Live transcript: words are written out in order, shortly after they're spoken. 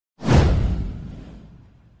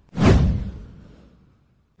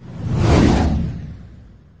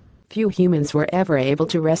Few humans were ever able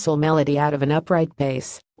to wrestle melody out of an upright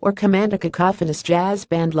bass, or command a cacophonous jazz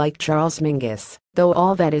band like Charles Mingus, though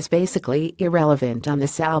all that is basically irrelevant on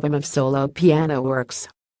this album of solo piano works.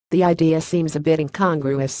 The idea seems a bit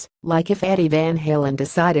incongruous, like if Eddie Van Halen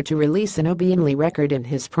decided to release an obediently record in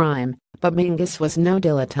his prime, but Mingus was no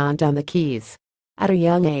dilettante on the keys. At a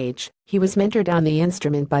young age, he was mentored on the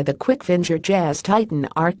instrument by the quick-finger jazz titan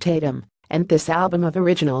Art Tatum, and this album of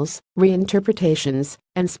originals, reinterpretations,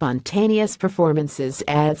 and spontaneous performances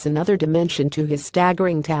adds another dimension to his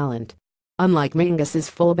staggering talent. Unlike Mingus's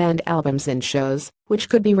full band albums and shows, which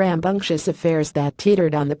could be rambunctious affairs that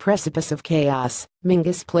teetered on the precipice of chaos,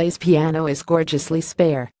 Mingus plays piano is gorgeously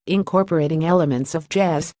spare, incorporating elements of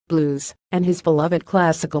jazz, blues, and his beloved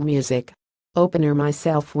classical music. Opener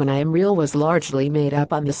Myself When I Am Real was largely made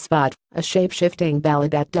up on the spot, a shape-shifting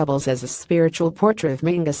ballad that doubles as a spiritual portrait of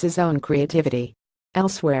Mingus's own creativity.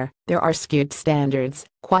 Elsewhere, there are skewed standards,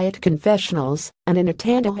 quiet confessionals, and an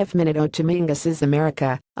attentive-minute ode to Mingus's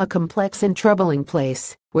America, a complex and troubling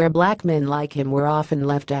place, where black men like him were often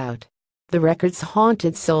left out. The record's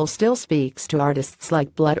haunted soul still speaks to artists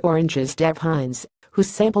like Blood Orange's Deb Hines, who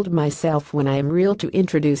sampled Myself When I Am Real to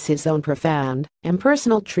introduce his own profound and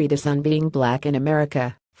personal treatise on being black in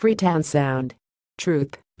America, Freetown Sound.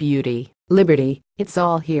 Truth, beauty, liberty, it's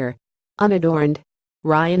all here. Unadorned.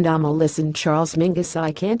 Ryan Dommel. Listen, Charles Mingus,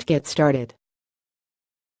 I can't get started.